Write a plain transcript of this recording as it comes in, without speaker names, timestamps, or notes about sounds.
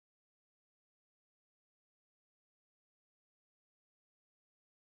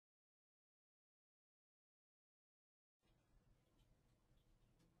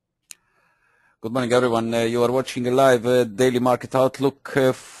Good morning, everyone. You are watching a live daily market outlook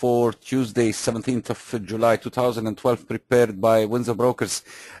for Tuesday, 17th of July 2012, prepared by Windsor Brokers.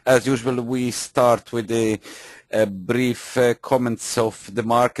 As usual, we start with the brief comments of the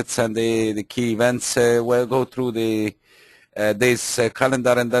markets and the key events. We'll go through the day's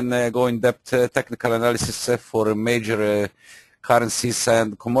calendar and then go in depth technical analysis for major currencies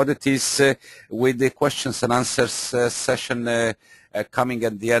and commodities with the questions and answers session coming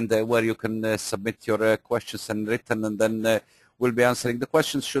at the end where you can submit your questions and written, and then we'll be answering. The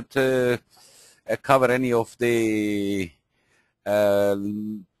questions should cover any of the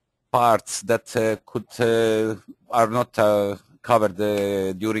parts that are not covered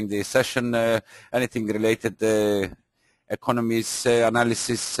during the session. Anything related economies,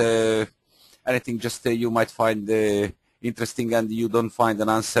 analysis, anything just you might find interesting and you don't find an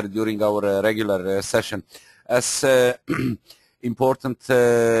answer during our regular session. As important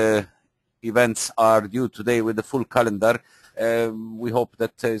events are due today with the full calendar. We hope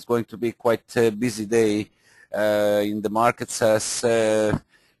that it's going to be quite a busy day in the markets as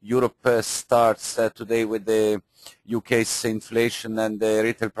Europe starts today with the UK's inflation and the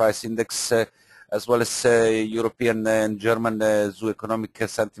retail price index, as well as European and German zooeconomic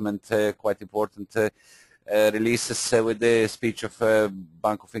sentiment, quite important releases with the speech of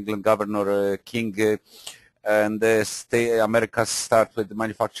Bank of England Governor King. And America start with the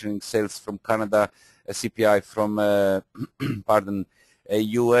manufacturing sales from Canada, CPI from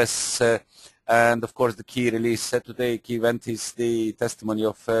US, and of course the key release today, key event is the testimony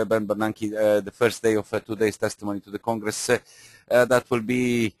of Ben Bernanke, the first day of today's testimony to the Congress. That will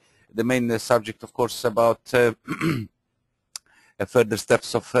be the main subject, of course, about further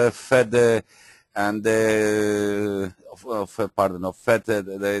steps of Fed and of Fed,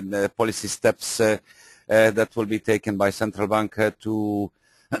 the policy steps that will be taken by central bank to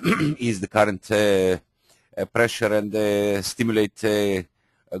ease the current pressure and stimulate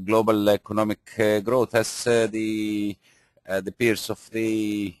global economic growth, as the peers of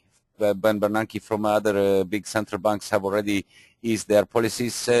the Ben Bernanke from other big central banks have already eased their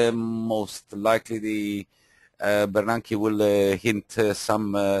policies. Most likely the Bernanke will hint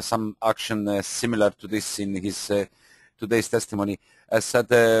some action similar to this in his today's testimony. As said,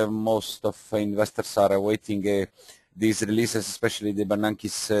 most of investors are awaiting these releases, especially the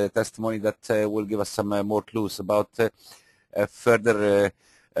Bernanke's testimony, that will give us some more clues about further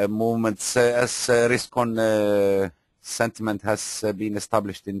movements, as risk-on sentiment has been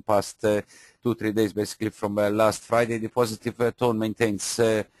established in past 2-3 days, basically from last Friday. The positive tone maintains.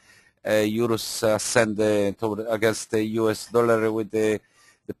 Euros ascend against the US dollar, with the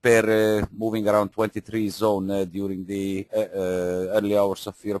pair moving around 23 zone during the early hours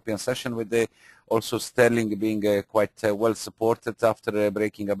of European session, with the also sterling being quite well supported after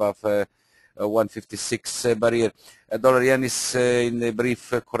breaking above 156 barrier. Dollar yen is in a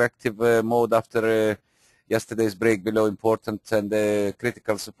brief corrective mode after yesterday's break below important and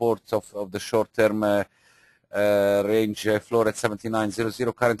critical support of the short-term range floor at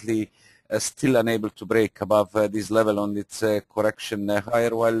 79.00, currently still unable to break above this level on its correction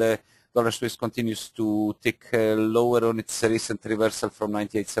higher, while dollar Swiss continues to tick lower on its recent reversal from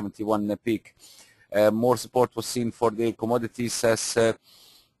 98.71 peak. More support was seen for the commodities as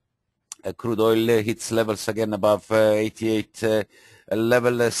crude oil hits levels again above 88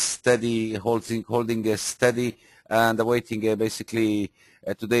 level, steady, holding steady, and awaiting basically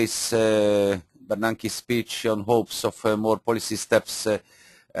today's Bernanke speech on hopes of more policy steps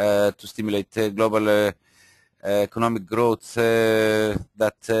to stimulate global economic growth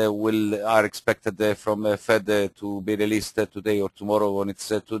that are expected from Fed to be released today or tomorrow on its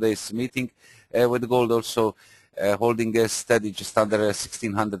today's meeting, with gold also holding steady just under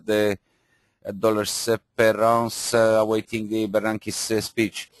 $1,600 per ounce, awaiting the Bernanke's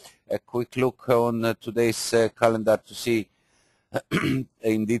speech. A quick look on today's calendar to see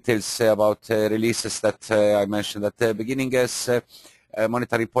in details about releases that I mentioned at the beginning, as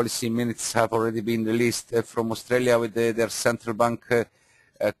monetary policy minutes have already been released from Australia, with their central bank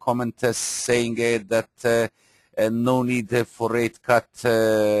comment saying that no need for rate cut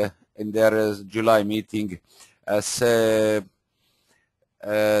in their July meeting, as the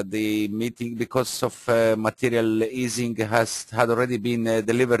meeting, because of material easing, had already been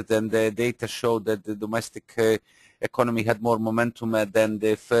delivered, and the data showed that the domestic economy had more momentum than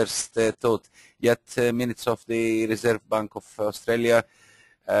the first thought. Yet minutes of the Reserve Bank of Australia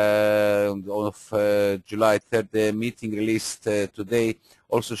of July 3rd meeting released today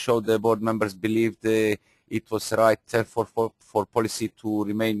also showed the board members believed it was right for policy to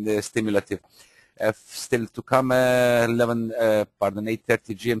remain stimulative. Still to come,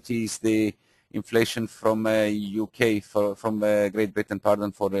 8:30 GMT is the inflation from UK, from Great Britain,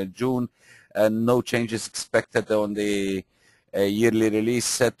 pardon, for June. No changes expected on the yearly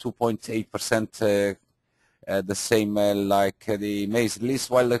release, 2.8%, the same like the May's release,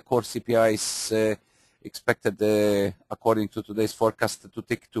 while the core CPI is expected, according to today's forecast, to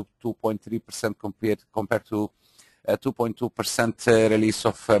tick to 2.3% compared to 2.2% release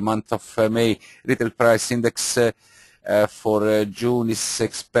of month of May. Retail price index for June is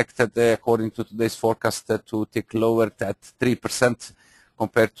expected, according to today's forecast, to tick lower at 3%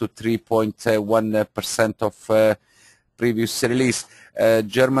 compared to 3.1% of previous release.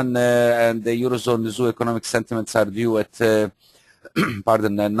 German and the Eurozone zoo economic sentiments are due at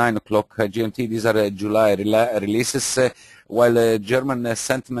pardon, 9 o'clock GMT. These are July releases, while German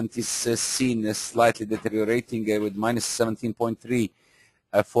sentiment is seen slightly deteriorating with minus 17.3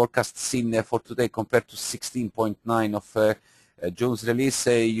 forecast seen for today compared to 16.9 of June's release.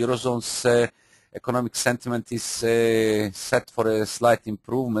 Eurozone's economic sentiment is set for a slight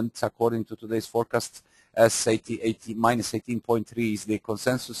improvement according to today's forecast, as minus 18.3 is the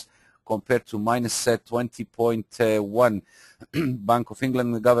consensus compared to minus 20.1. Bank of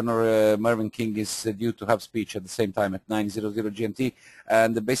England Governor Mervyn King is due to have speech at the same time at 9:00 GMT,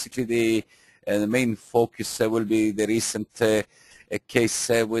 and basically the main focus will be the recent case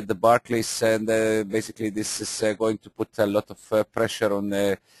with the Barclays, and basically this is going to put a lot of pressure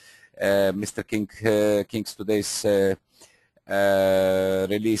on Mr. King's today's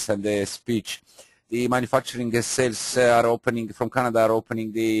release and speech. The manufacturing sales are opening from Canada, are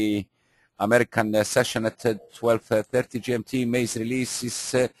opening the American session at 12:30 GMT. May's release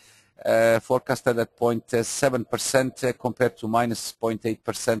is forecasted at 0.7% compared to minus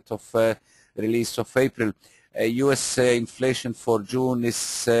 0.8% of release of April. U.S. inflation for June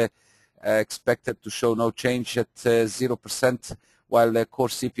is expected to show no change at 0%, while the core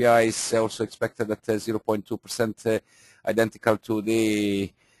CPI is also expected at 0.2%, identical to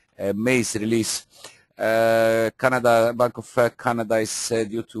the May's release. Bank of Canada is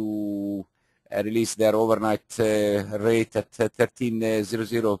due to release their overnight rate at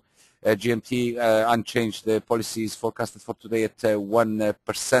 13:00 GMT, unchanged. The policy is forecasted for today at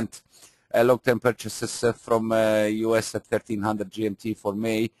 1%. Long-term purchases from US at 1300 GMT for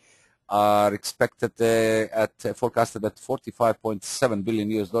May are expected forecasted at $45.7 billion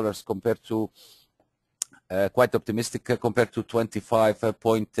US, compared to quite optimistic compared to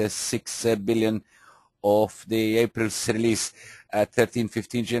 25.6 billion of the April's release. At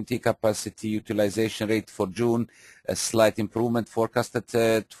 13:15 GMT, capacity utilization rate for June, a slight improvement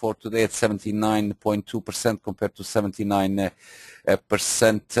forecasted for today at 79.2% compared to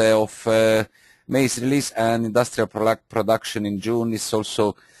 79% of May's release. And industrial production in June is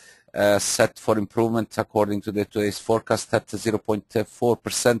also set for improvement according to today's forecast at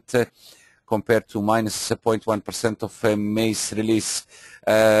 0.4%. compared to minus 0.1% of May's release.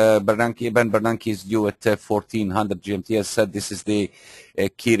 Ben Bernanke is due at 1400 GMT. As said, this is the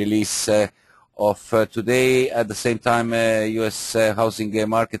key release of today. At the same time, U.S. housing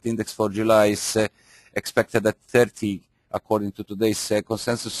market index for July is expected at 30, according to today's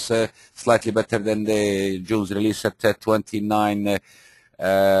consensus, slightly better than the June's release at 29.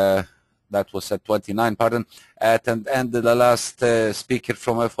 That was at 29, pardon. And the last speaker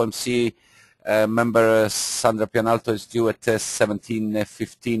from FOMC, member Sandra Pianalto, is due at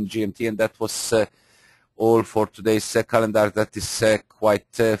 17:15 GMT, and that was all for today's calendar. That is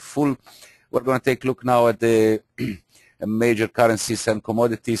quite full. We're going to take a look now at the major currencies and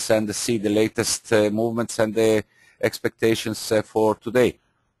commodities and see the latest movements and the expectations for today.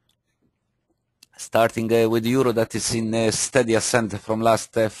 Starting with the euro, that is in steady ascent from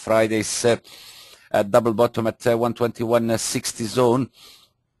last Friday's double bottom at 121.60 zone.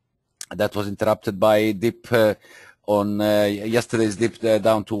 That was interrupted by a dip on yesterday's dip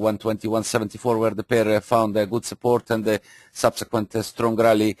down to 121.74, where the pair found good support, and the subsequent strong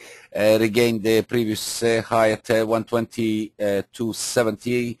rally regained the previous high at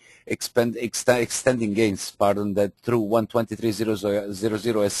 122.70, extending gains, through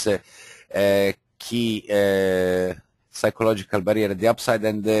 123.00 as key psychological barrier at the upside,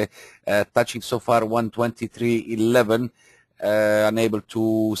 and touching so far 123.11. Unable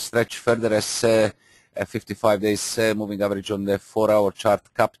to stretch further as 55 days moving average on the 4-hour chart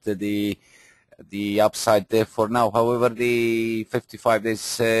capped the upside there for now. However, the 55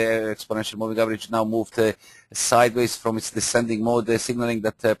 days exponential moving average now moved sideways from its descending mode, signaling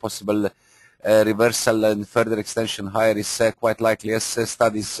that possible reversal and further extension higher is quite likely, as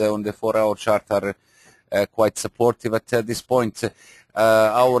studies on the 4-hour chart are quite supportive at this point.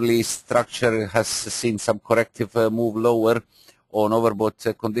 Hourly structure has seen some corrective move lower on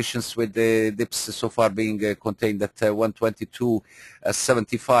overbought conditions, with the dips so far being contained at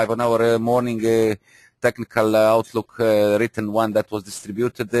 122.75 on our morning technical outlook written one that was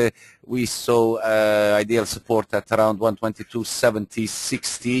distributed. We saw ideal support at around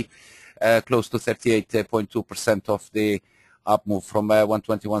 122.70-60, close to 38.2% of the up move from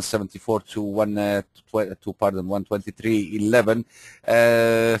 121.74 to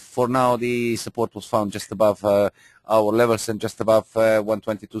 123.11. For now, the support was found just above our levels and just above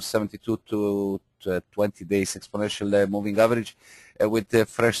 122.72 to 20 days exponential moving average, with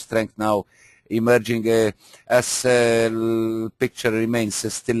fresh strength now emerging as picture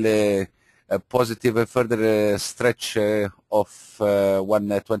remains still a positive. Further stretch of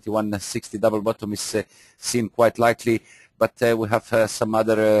 121.60 double bottom is seen quite likely, but we have some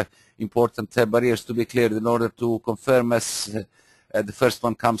other important barriers to be cleared in order to confirm, as the first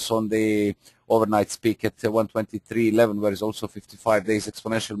one comes on the overnight peak at 123.11, where is also 55 days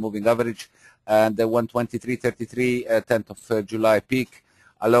exponential moving average, and the 123.33 10th of July peak,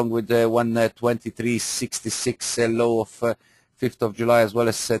 along with the 123.66 low of 5th of July, as well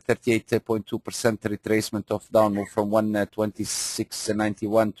as 38.2% retracement of down move from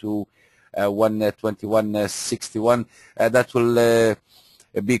 126.91 to 121.61. That will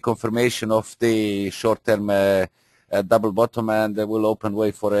be confirmation of the short-term double bottom, and will open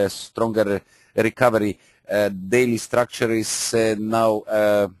way for a stronger recovery. Daily structure is now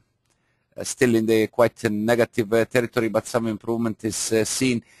still in the quite negative territory, but some improvement is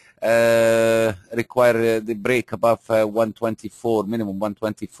seen. Require the break above 124, minimum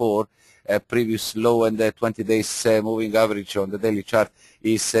 124. Previous low and the 20 days moving average on the daily chart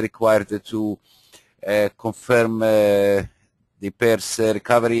is required to confirm the pair's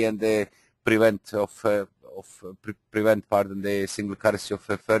recovery and prevent the single currency of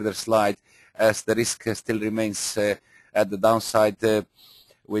a further slide, as the risk still remains at the downside,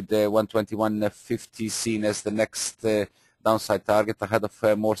 with 121.50 seen as the next downside target, ahead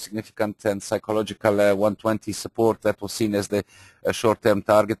of more significant and psychological 120 support that was seen as the short-term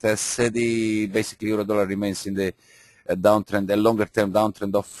target, as the basically euro-dollar remains in the downtrend, a longer-term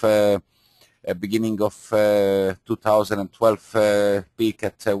downtrend of beginning of 2012 peak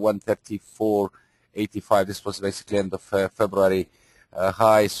at 134.85. This was basically end of February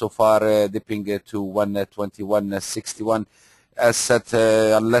high, so far dipping to 121.61. As said,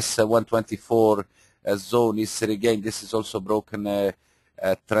 unless 124 zone is regained, this is also broken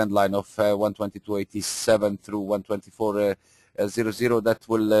trend line of 122.87 through 124.00. That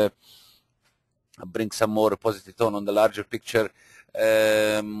will bring some more positive tone on the larger picture.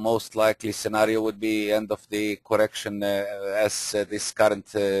 Most likely scenario would be end of the correction, as this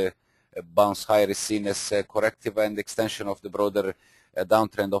current bounce higher is seen as corrective, and extension of the broader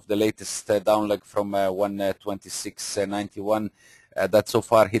downtrend of the latest down leg from 126.91 that so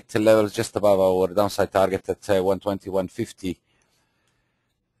far hit levels just above our downside target at 121.50.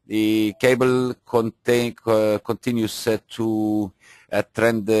 The cable continues to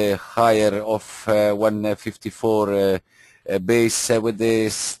trend higher of 154 base, with the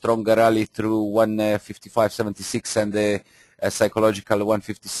stronger rally through 155.76 and the psychological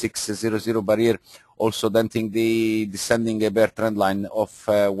 156.00 barrier, also denting the descending bear trend line of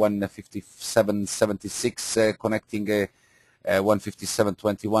 157.76, connecting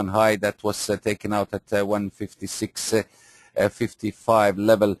 157.21 high that was taken out at 156.55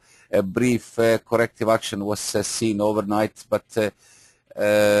 level. A brief corrective action was seen overnight, but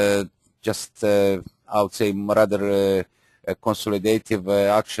just I would say rather consolidative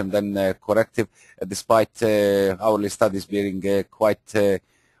action than corrective, despite hourly studies being quite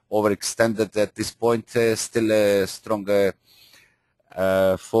overextended at this point. Still a strong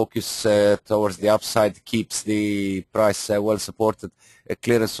focus towards the upside keeps the price well supported. A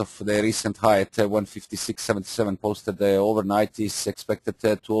clearance of the recent high at 156.77 posted overnight is expected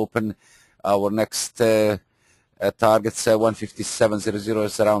to open our next targets. 157.00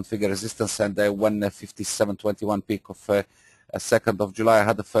 is around figure resistance, and 157.21 peak of 2nd of July,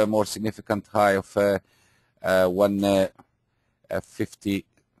 ahead of a more significant high of 150.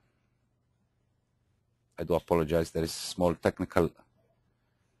 I do apologize, there is a small technical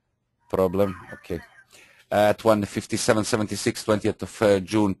problem. Okay. At 157.76, 20th of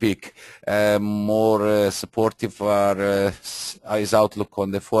June peak. More supportive is outlook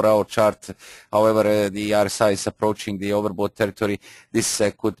on the 4-hour chart. However, the RSI is approaching the overbought territory. This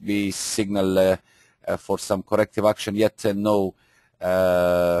could be signal for some corrective action, yet no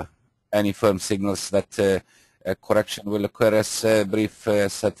any firm signals that a correction will occur. As brief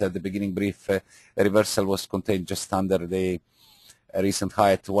said at the beginning, brief reversal was contained just under the a recent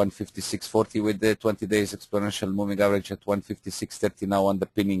high at 156.40 with the 20 days exponential moving average at 156.30 now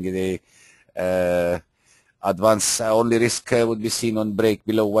underpinning the advance. Only risk would be seen on break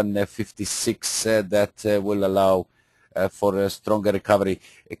below 156 that will allow for a stronger recovery.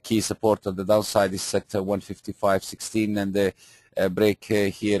 A key support on the downside is at 155.16 and the break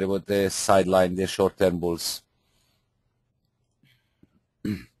here would sideline the short-term bulls.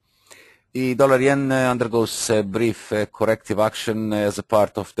 The dollar yen undergoes a brief corrective action as a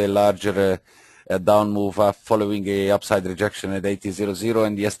part of the larger down move following a upside rejection at 80.00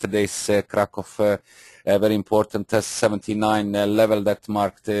 and yesterday's crack of a very important 79 level that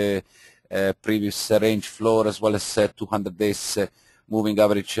marked previous range floor as well as 200 days moving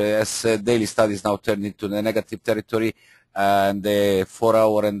average as daily studies now turned into the negative territory and the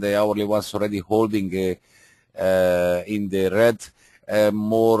 4-hour and the hourly ones already holding in the red.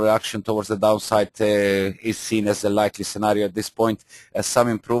 More action towards the downside is seen as a likely scenario at this point. Some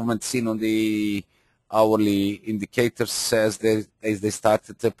improvement seen on the hourly indicators as they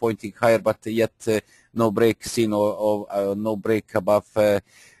started pointing higher, but yet no break seen or no break above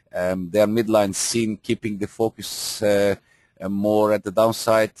their midline seen, keeping the focus more at the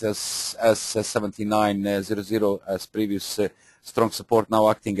downside as 79.00 as previous strong support now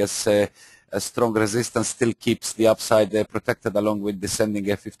acting as a strong resistance still keeps the upside protected along with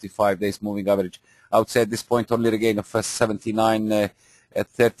descending 55 days moving average. I would say at this point only regain of 79.30,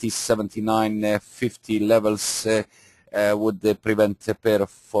 79.50 levels would prevent a pair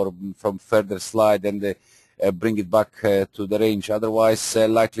from further slide and bring it back to the range. Otherwise,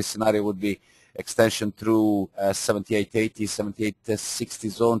 likely scenario would be extension through 78.80, 78.60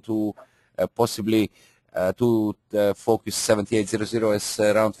 zone to possibly to focus 78.00 as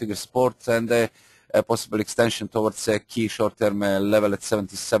round figure support and a possible extension towards a key short-term level at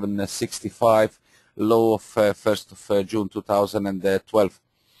 77.65, low of 1st of June 2012.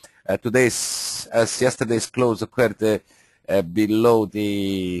 Today's, as yesterday's close occurred below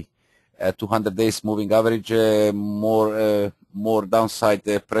the 200 days moving average, more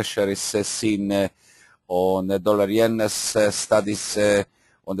downside pressure is seen on dollar yen as studies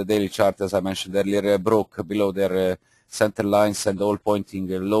on the daily chart, as I mentioned earlier, broke below their center lines and all pointing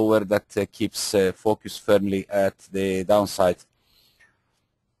lower. That keeps focus firmly at the downside.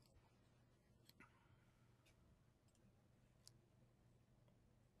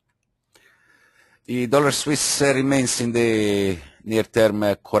 The dollar Swiss remains in the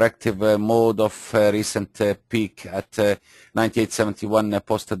near-term corrective mode of recent peak at 98.71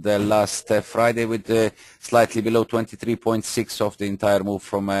 posted last Friday with slightly below 23.6 of the entire move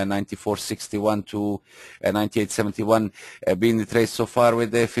from 94.61 to 98.71 being the trade so far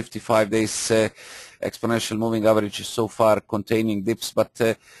with the 55 days exponential moving average so far containing dips,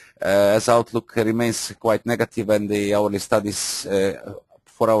 but as outlook remains quite negative and the hourly studies,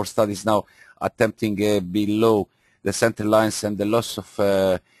 4-hour studies now attempting below the center lines and the loss of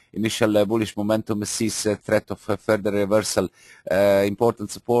initial bullish momentum sees a threat of further reversal. Important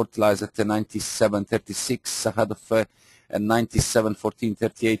support lies at 97.36 ahead of 97.14,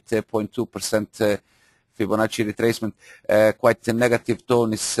 38.2% Fibonacci retracement. Quite a negative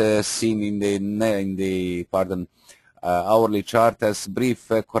tone is seen in the hourly chart as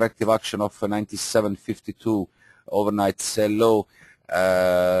brief corrective action of 97.52 overnight low.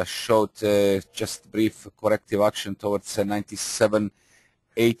 Showed just brief corrective action towards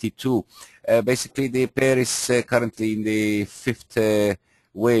 97.82. Basically, the pair is currently in the fifth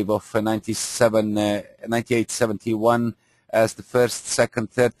wave of 98.71 as the first, second,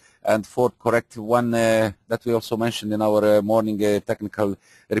 third, and fourth corrective one that we also mentioned in our morning technical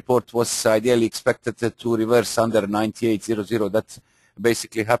report was ideally expected to reverse under 98.00. That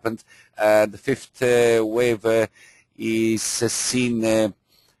basically happened. The fifth wave is seen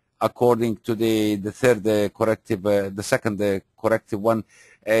according to the third corrective, the second corrective one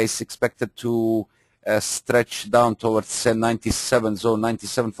is expected to stretch down towards 97 zone.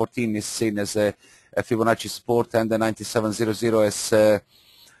 97.14 is seen as a Fibonacci support and the 97.00 as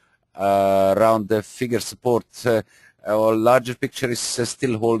round figure support. Our larger picture is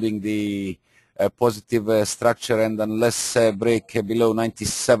still holding the positive structure, and unless break below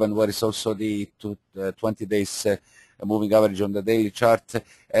 97, where is also the 20 days moving average on the daily chart,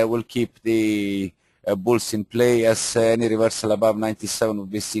 will keep the bulls in play, as any reversal above 97 will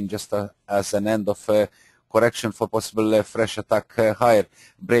be seen just as an end of correction for possible fresh attack higher.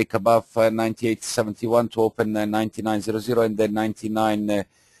 Break above 98.71 to open 99.00 and then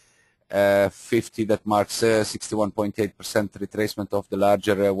 99.50 that marks 61.8% retracement of the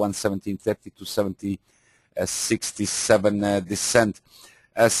larger 117.30 to 70.67 descent.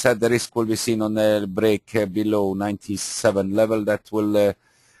 As said, the risk will be seen on a break below 97 level that will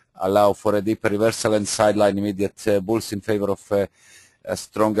allow for a deeper reversal and sideline immediate bulls in favor of a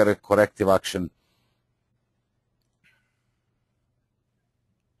stronger corrective action.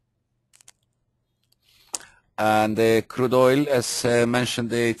 And crude oil, as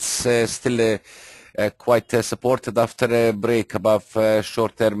mentioned, it's still quite supported after a break above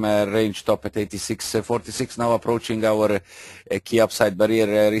short-term range top at 86.46, now approaching our key upside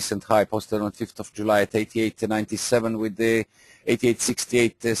barrier, recent high posted on 5th of July at 88.97 with the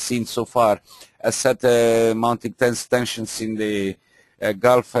 88.68 seen so far. As said, mounting tensions in the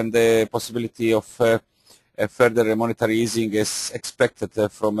Gulf and the possibility of further monetary easing is expected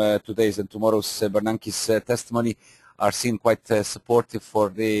from today's and tomorrow's Bernanke's testimony are seen quite supportive for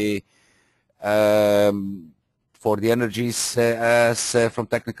the energies. As from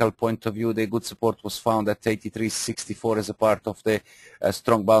technical point of view, the good support was found at 83.64 as a part of the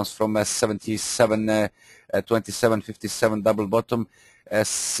strong bounce from 77.27.57 double bottom.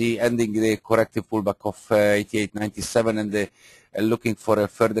 See ending the corrective pullback of 88.97 and looking for a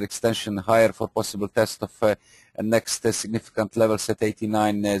further extension higher for possible test of next significant levels at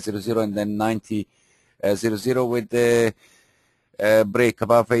 89.00 and then 90.00 with the break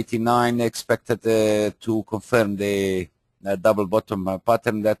above 89 expected to confirm the double bottom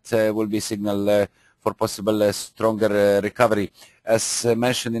pattern that will be signal for possible stronger recovery. As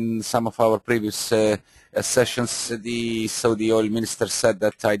mentioned in some of our previous sessions, the Saudi oil minister said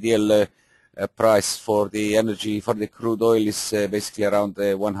that ideal price for the energy, for the crude oil is basically around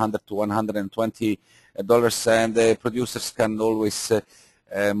 100 to 120 dollars, and the producers can always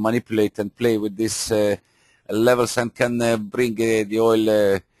manipulate and play with these levels and can bring the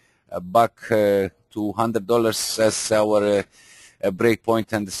oil back to $100 as our break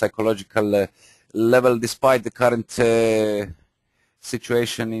point and the psychological level, despite the current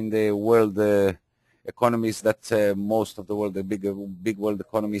situation in the world economies that most of the world, the big world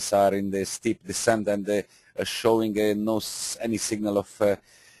economies are in the steep descent and showing any signal of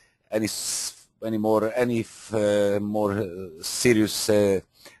any more serious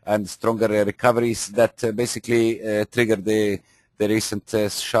and stronger recoveries that basically triggered the recent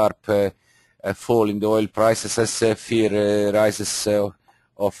sharp fall in the oil prices as fear rises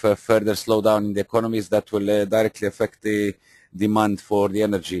of further slowdown in the economies that will directly affect the demand for the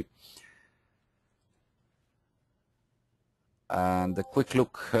energy. And a quick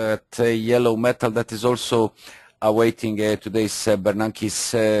look at yellow metal that is also awaiting today's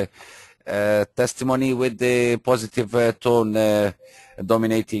Bernanke's testimony with the positive tone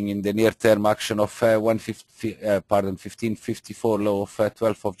dominating in the near-term action of 1554 low of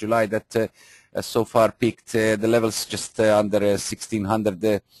 12th of July that so far peaked the levels just under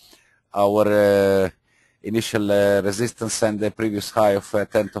 1600, our initial resistance and the previous high of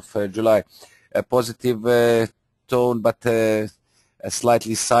 10th of July. A positive tone, but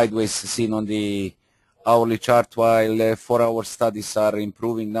slightly sideways seen on the hourly chart, while 4-hour studies are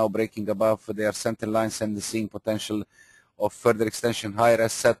improving now, breaking above their center lines and seeing potential of further extension higher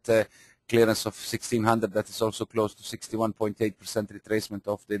as set clearance of 1600 that is also close to 61.8% retracement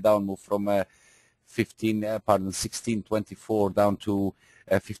of the down move from 1624 down to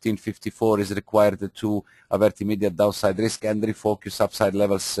 1554 is required to avert immediate downside risk and refocus upside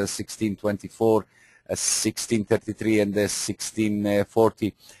levels 1624, 1633 and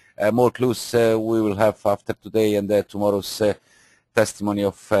 1640. More clues we will have after today and tomorrow's testimony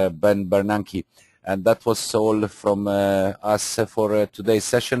of Ben Bernanke. And that was all from us for today's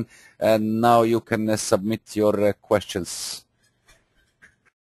session. And now you can submit your questions.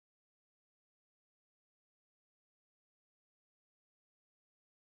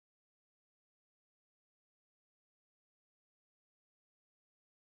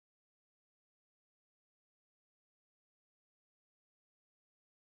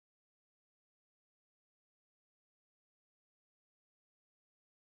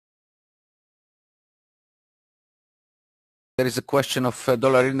 There is a question of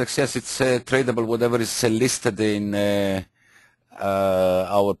dollar index. Yes, it's tradable. Whatever is listed in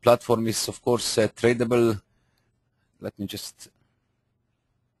our platform is, of course, tradable. Let me just...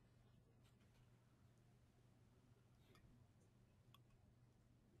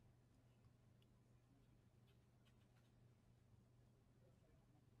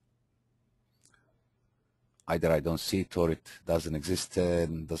 Either I don't see it or it doesn't exist.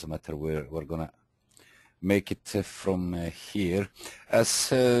 Doesn't matter. We're going to make it from here. As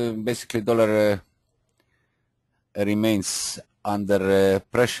basically dollar remains under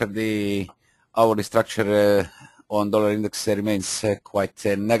pressure, the hourly structure on dollar index remains quite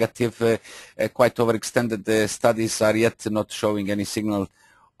negative. Quite overextended studies are yet not showing any signal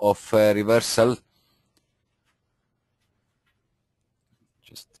of reversal.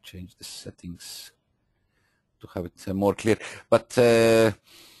 Just change the settings to have it more clear. But 4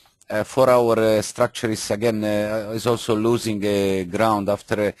 hour structure is again is also losing ground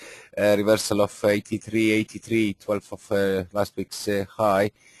after a reversal of 83, 12 of last week's high.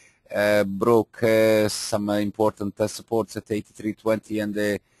 Broke some important supports at 83.20 and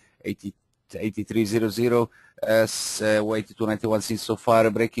 83.00. 82.91 seen so far,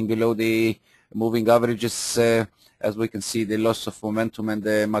 breaking below the moving averages. As we can see, the loss of momentum, and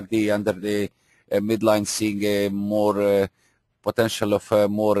the MACD under the midline seeing more potential of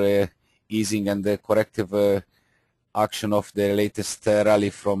more easing and corrective action of the latest rally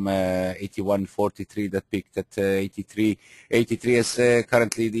from 81.43 that peaked at 83. 83 is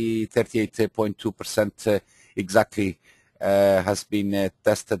currently the 38.2% exactly has been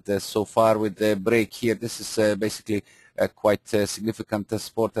tested so far with the break here. This is basically quite significant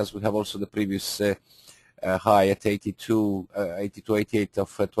support, as we have also the previous high at 88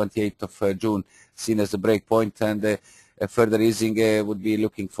 of 28th of June seen as a break point, and further easing would be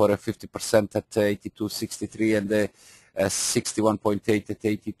looking for a 50% at 82.63 and 61.8 at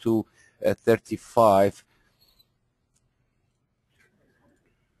 82.35.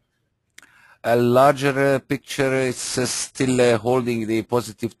 A larger picture is still holding the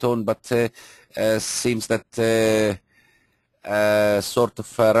positive tone, but seems that sort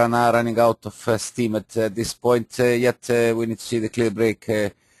of running out of steam at this point. Yet we need to see the clear break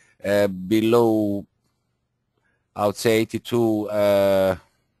below, I would say 82,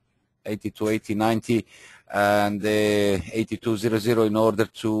 80, 90, and 82.00 in order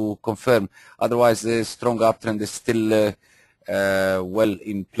to confirm. Otherwise, the strong uptrend is still well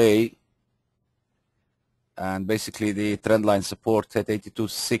in play. And basically the trend line support at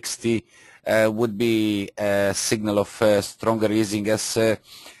 82.60 would be a signal of stronger easing, as the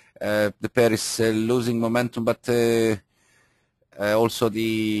pair is losing momentum, but also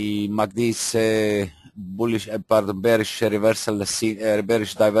the MACD is bullish, bearish reversal,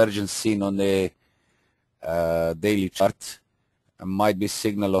 bearish divergence seen on the daily chart. Might be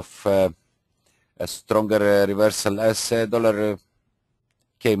signal of a stronger reversal, as dollar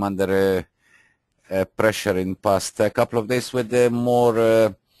came under pressure in past a couple of days, with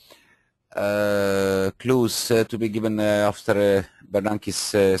more clues to be given after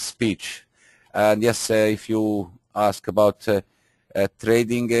Bernanke's speech. And yes, if you ask about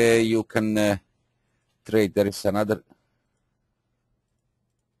trading, you can trade. There is another.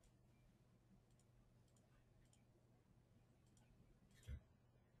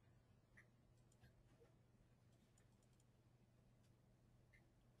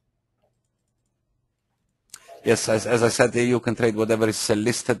 Yes, as I said, you can trade whatever is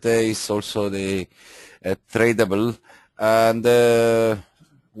listed. Is also the tradable, and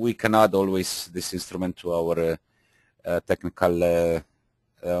we can add always this instrument to our technical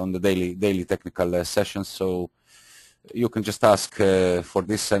on the daily technical sessions. So you can just ask for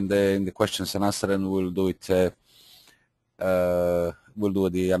this, and in the questions and answer, and we'll do it. We'll do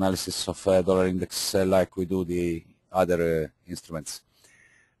the analysis of dollar index like we do the other instruments.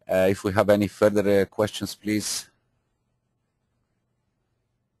 If we have any further questions, please.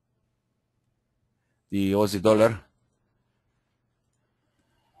 The Aussie dollar.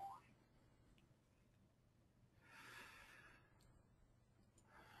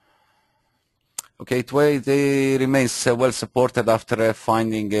 Okay, it remains well supported after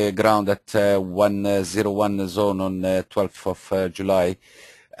finding ground at 101 zone on 12th of July,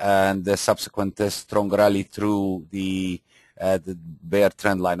 and the subsequent strong rally through the bear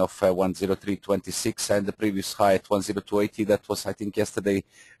trend line of 103.26 and the previous high at 102.80. That was, I think, yesterday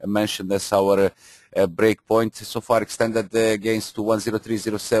mentioned as our break point. So far extended gains to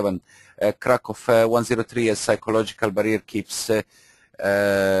 103.07. Crack of 103 as psychological barrier keeps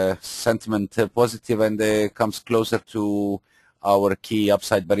sentiment positive, and comes closer to our key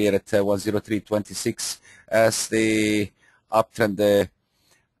upside barrier at 103.26 as the uptrend,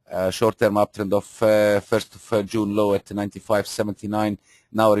 short-term uptrend of 1st of June low at 95.79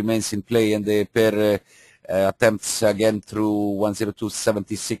 now remains in play, and the pair attempts again through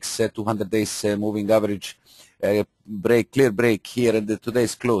 102.76 200 days moving average clear break here at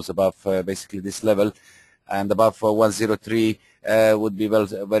today's close above basically this level, and above 103 would be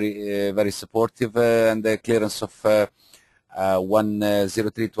very supportive, and the clearance of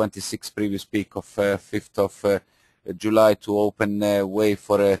 103.26 previous peak of 5th of July to open way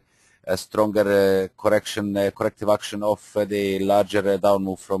for a stronger corrective action of the larger down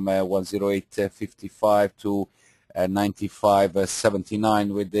move from 108.55 to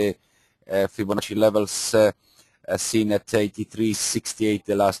 95.79 with the Fibonacci levels seen at 83.68,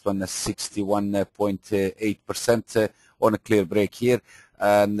 the last one 61.8% on a clear break here,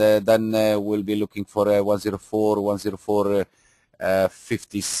 and then we'll be looking for 104,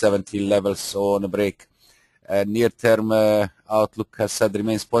 50, 70 levels on a break. Near-term outlook, as said,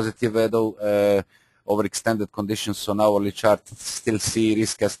 remains positive, though overextended conditions on hourly chart still see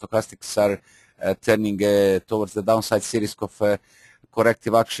risk as stochastics are turning towards the downside. Series of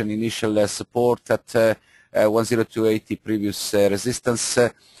corrective action, initial support at 102.80, previous resistance,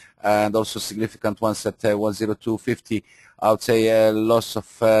 and also significant ones at 102.50. I would say a loss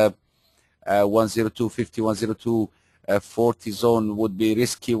of 102.50, 102.40 zone would be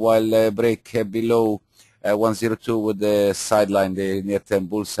risky, while break below 102 would sideline the near-term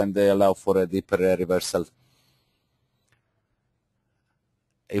bulls and allow for a deeper reversal.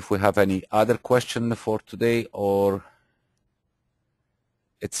 If we have any other question for today, or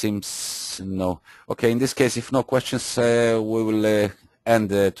it seems no. Okay, in this case, if no questions, we will end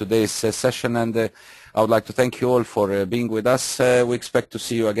today's session, and I would like to thank you all for being with us. We expect to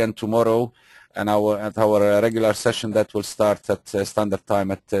see you again tomorrow and at our regular session that will start at standard time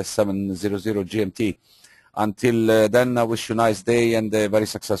at 7:00 GMT. Until then, I wish you a nice day and very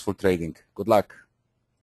successful trading. Good luck.